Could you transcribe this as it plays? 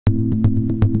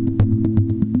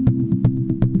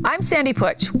I'm Sandy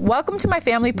Puc. Welcome to my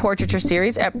family portraiture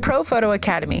series at Pro Photo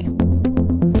Academy.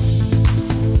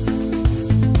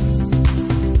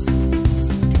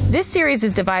 This series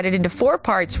is divided into 4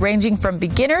 parts ranging from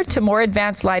beginner to more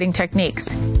advanced lighting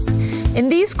techniques. In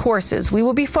these courses, we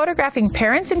will be photographing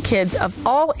parents and kids of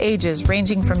all ages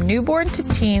ranging from newborn to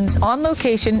teens on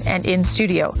location and in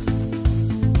studio.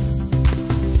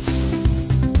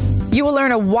 You will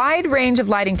learn a wide range of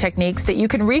lighting techniques that you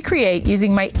can recreate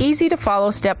using my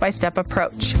easy-to-follow step-by-step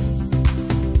approach.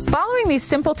 Following these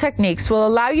simple techniques will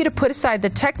allow you to put aside the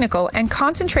technical and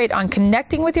concentrate on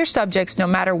connecting with your subjects no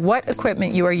matter what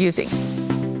equipment you are using.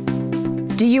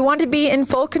 Do you want to be in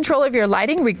full control of your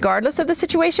lighting regardless of the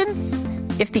situation?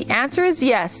 If the answer is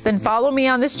yes, then follow me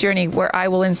on this journey where I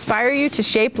will inspire you to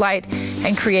shape light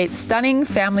and create stunning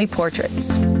family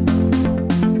portraits.